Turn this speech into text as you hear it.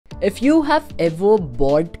If you have ever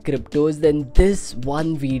bought cryptos, then this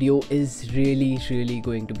one video is really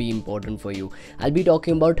going to be important for you. I'll be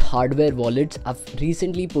talking about hardware wallets. I've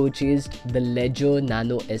recently purchased the Ledger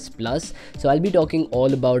Nano S Plus, so I'll be talking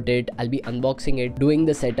all about it. I'll be unboxing it, doing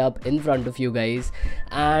the setup in front of you guys,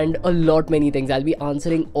 and a lot many things. I'll be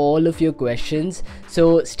answering all of your questions,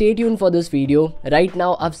 so stay tuned for this video. Right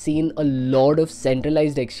now I've seen a lot of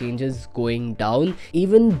centralized exchanges going down.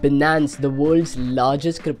 Even Binance, the world's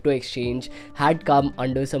largest crypto exchange, had come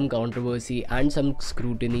under some controversy and some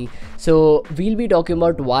scrutiny. So we'll be talking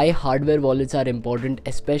about why hardware wallets are important,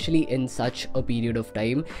 especially in such a period of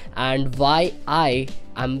time, and why I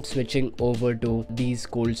am switching over to these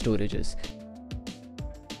cold storages.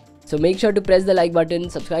 So make sure to press the like button,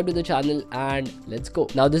 subscribe to the channel, and let's go.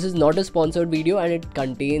 Now, this is not a sponsored video and it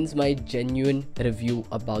contains my genuine review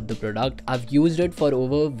about the product. I've used it for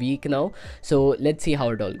over a week now, so let's see how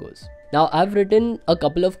it all goes. Now, I've written a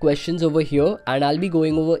couple of questions over here and I'll be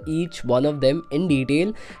going over each one of them in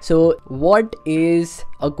detail. So what is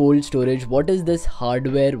a cold storage? What is this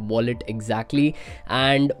hardware wallet exactly?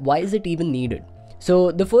 And why is it even needed?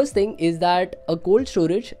 So the first thing is that a cold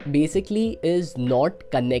storage basically is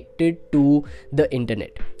not connected to the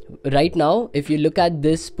internet. Right now, if you look at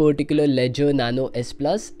this particular Ledger Nano S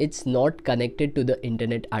Plus, it's not connected to the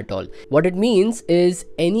internet at all. What it means is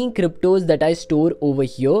any cryptos that I store over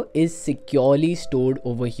here is securely stored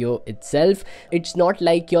over here itself. It's not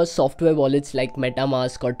like your software wallets like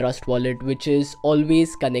MetaMask or Trust Wallet, which is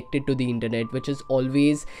always connected to the internet, which is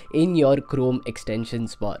always in your Chrome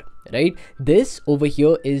extensions bar. Right? This over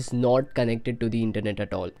here is not connected to the internet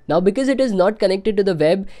at all. Now, because it is not connected to the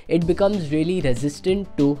web, it becomes really resistant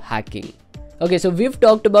to hacking. Okay, so we've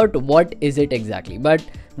talked about what is it exactly, but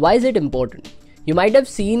why is it important? You might have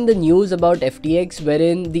seen the news about FTX,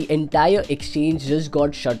 wherein the entire exchange just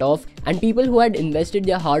got shut off and people who had invested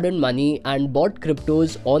their hard-earned money and bought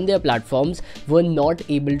cryptos on their platforms were not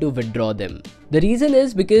able to withdraw them. The reason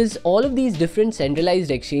is because all of these different centralized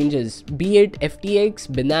exchanges, be it FTX,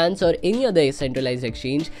 Binance, or any other centralized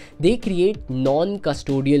exchange, they create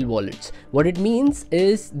non-custodial wallets. What it means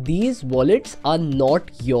is these wallets are not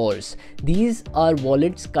yours. These are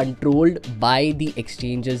wallets controlled by the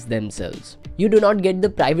exchanges themselves. You do not get the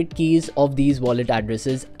private keys of these wallet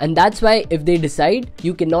addresses, and that's why if they decide,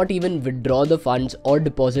 you cannot even withdraw the funds or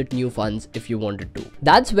deposit new funds if you wanted to.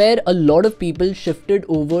 That's where a lot of people shifted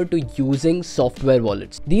over to using software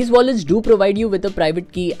wallets. These wallets do provide you with a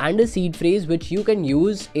private key and a seed phrase which you can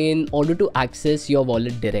use in order to access your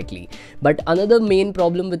wallet directly. But another main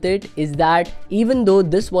problem with it is that even though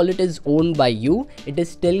this wallet is owned by you, it is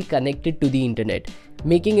still connected to the internet,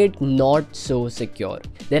 making it not so secure.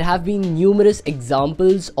 There have been numerous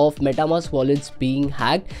examples of MetaMask wallets being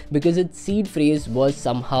hacked because its seed phrase was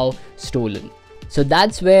somehow stolen. So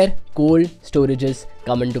that's where cold storages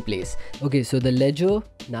come into place. Okay, so the Ledger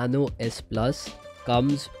Nano S Plus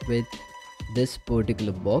comes with this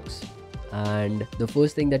particular box, and the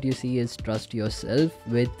first thing that you see is trust yourself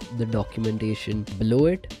with the documentation below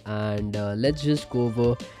it. And let's just go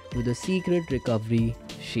over to the secret recovery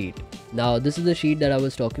sheet. Now, this is the sheet that I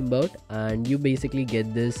was talking about, and you basically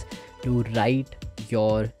get this to write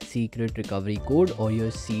your secret recovery code or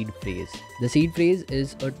your seed phrase. The seed phrase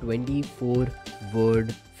is a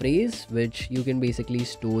 24-word phrase which you can basically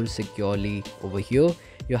store securely over here.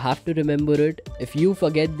 You have to remember it. If you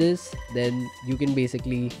forget this, then you can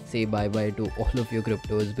basically say bye-bye to all of your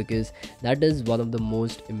cryptos, because that is one of the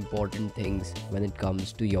most important things when it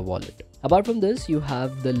comes to your wallet. Apart from this, you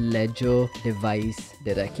have the Ledger device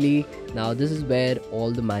directly. Now, this is where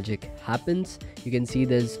all the magic happens. You can see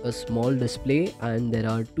there's a small display and there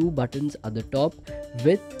are two buttons at the top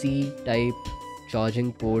with C-type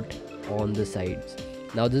charging port on the sides.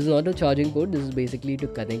 Now, this is not a charging port. This is basically to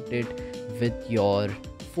connect it with your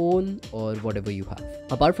phone or whatever you have.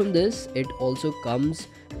 Apart from this, it also comes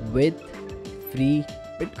with free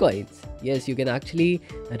bitcoins. Yes, you can actually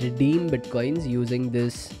redeem bitcoins using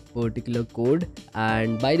this particular code.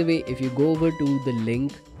 And by the way, if you go over to the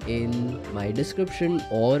link in my description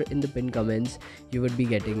or in the pinned comments, you would be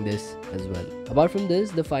getting this as well. Apart from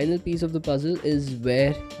this, the final piece of the puzzle is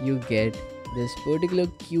where you get this particular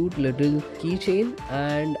cute little keychain,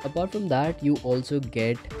 and apart from that, you also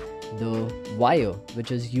get the wire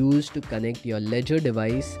which is used to connect your Ledger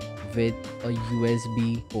device with a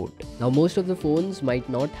USB port. Now most of the phones might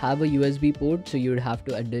not have a USB port, so you'd have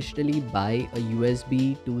to additionally buy a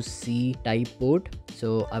USB to C type port.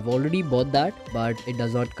 So I've already bought that, but it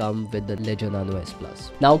does not come with the Ledger Nano S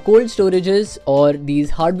Plus. Now cold storages or these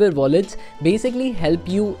hardware wallets basically help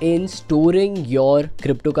you in storing your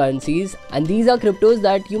cryptocurrencies, and these are cryptos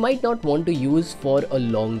that you might not want to use for a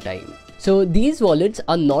long time. So these wallets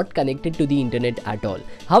are not connected to the internet at all.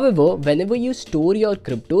 However, whenever you store your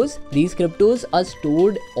cryptos, these cryptos are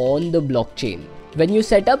stored on the blockchain. When you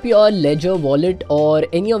set up your Ledger wallet or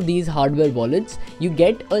any of these hardware wallets, you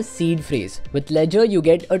get a seed phrase. With Ledger, you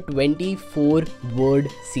get a 24-word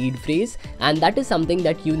seed phrase, and that is something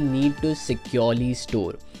that you need to securely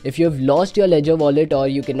store. If you have lost your Ledger wallet or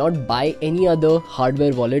you cannot buy any other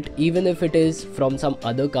hardware wallet, even if it is from some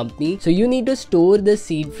other company, so you need to store the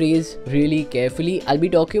seed phrase really carefully. I'll be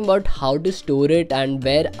talking about how to store it and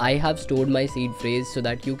where I have stored my seed phrase so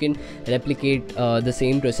that you can replicate the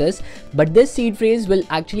same process. But this seed phrase will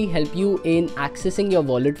actually help you in accessing your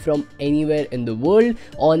wallet from anywhere in the world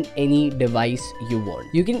on any device you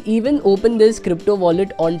want. You can even open this crypto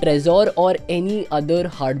wallet on Trezor or any other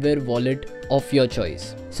hardware wallet of your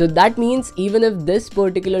choice. So that means even if this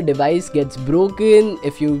particular device gets broken,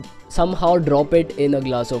 if you somehow drop it in a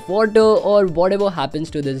glass of water or whatever happens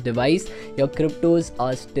to this device, your cryptos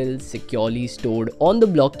are still securely stored on the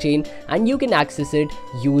blockchain and you can access it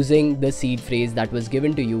using the seed phrase that was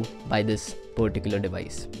given to you by this particular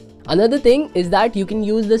device. Another thing is that you can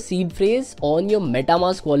use the seed phrase on your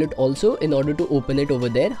MetaMask wallet also in order to open it over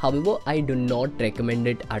there. However, I do not recommend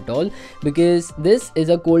it at all because this is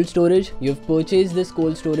a cold storage. You've purchased this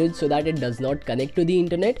cold storage so that it does not connect to the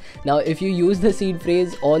internet. Now, if you use the seed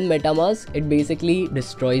phrase on MetaMask, it basically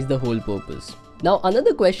destroys the whole purpose. Now,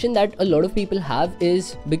 another question that a lot of people have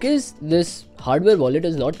is, because this hardware wallet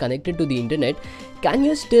is not connected to the internet, can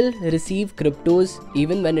you still receive cryptos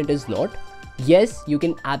even when it is not? Yes, you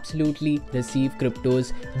can absolutely receive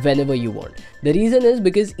cryptos whenever you want. The reason is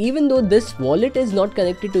because even though this wallet is not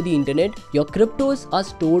connected to the internet, your cryptos are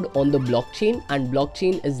stored on the blockchain and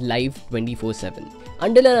blockchain is live 24/7.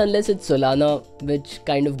 Until and unless it's Solana, which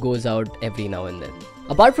kind of goes out every now and then.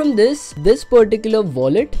 Apart from this particular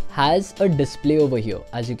wallet has a display over here,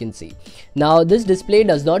 as you can see. Now, this display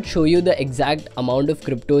does not show you the exact amount of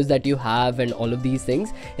cryptos that you have and all of these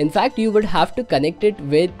things. In fact, you would have to connect it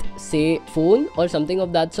with, say, phone or something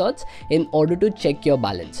of that sorts in order to check your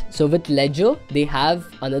balance. So with Ledger, they have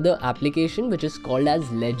another application which is called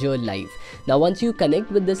as Ledger Live. Now, once you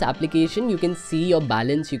connect with this application, you can see your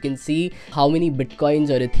balance, you can see how many Bitcoins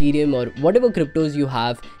or Ethereum or whatever cryptos you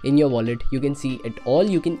have in your wallet. You can see it all.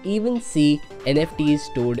 You can even see NFTs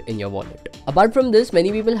stored in your wallet. Apart from this,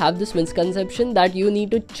 many people have this misconception that you need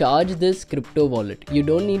to charge this crypto wallet. You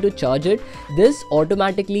don't need to charge it. This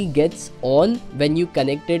automatically gets on when you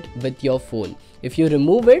connect it with your phone. If you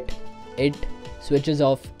remove it, it switches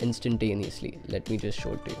off instantaneously. Let me just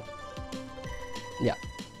show it to you. Yeah.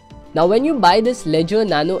 Now, when you buy this Ledger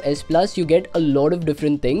Nano S Plus, you get a lot of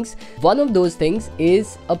different things. One of those things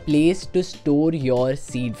is a place to store your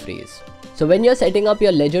seed phrase. So when you're setting up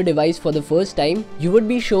your Ledger device for the first time, you would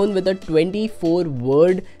be shown with a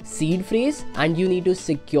 24-word seed phrase and you need to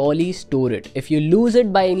securely store it. If you lose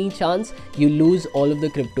it by any chance, you lose all of the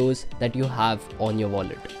cryptos that you have on your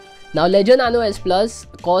wallet. Now, Ledger Nano S Plus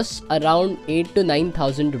costs around 8,000 to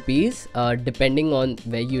 9,000 rupees depending on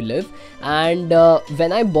where you live, and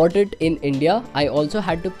when I bought it in India, I also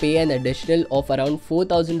had to pay an additional of around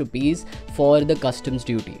 4,000 rupees for the customs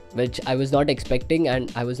duty, which I was not expecting and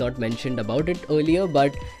I was not mentioned about it earlier,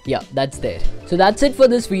 but yeah, that's there. So that's it for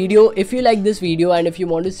this video. If you like this video and if you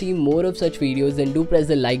want to see more of such videos, then do press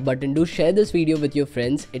the like button, do share this video with your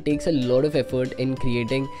friends. It takes a lot of effort in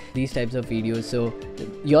creating these types of videos, so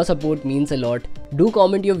your support means a lot. Do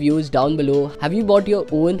comment your views down below. Have you bought your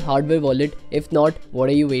own hardware wallet? If not, what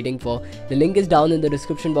are you waiting for? The link is down in the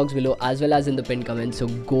description box below as well as in the pinned comment, so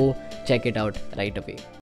go check it out right away.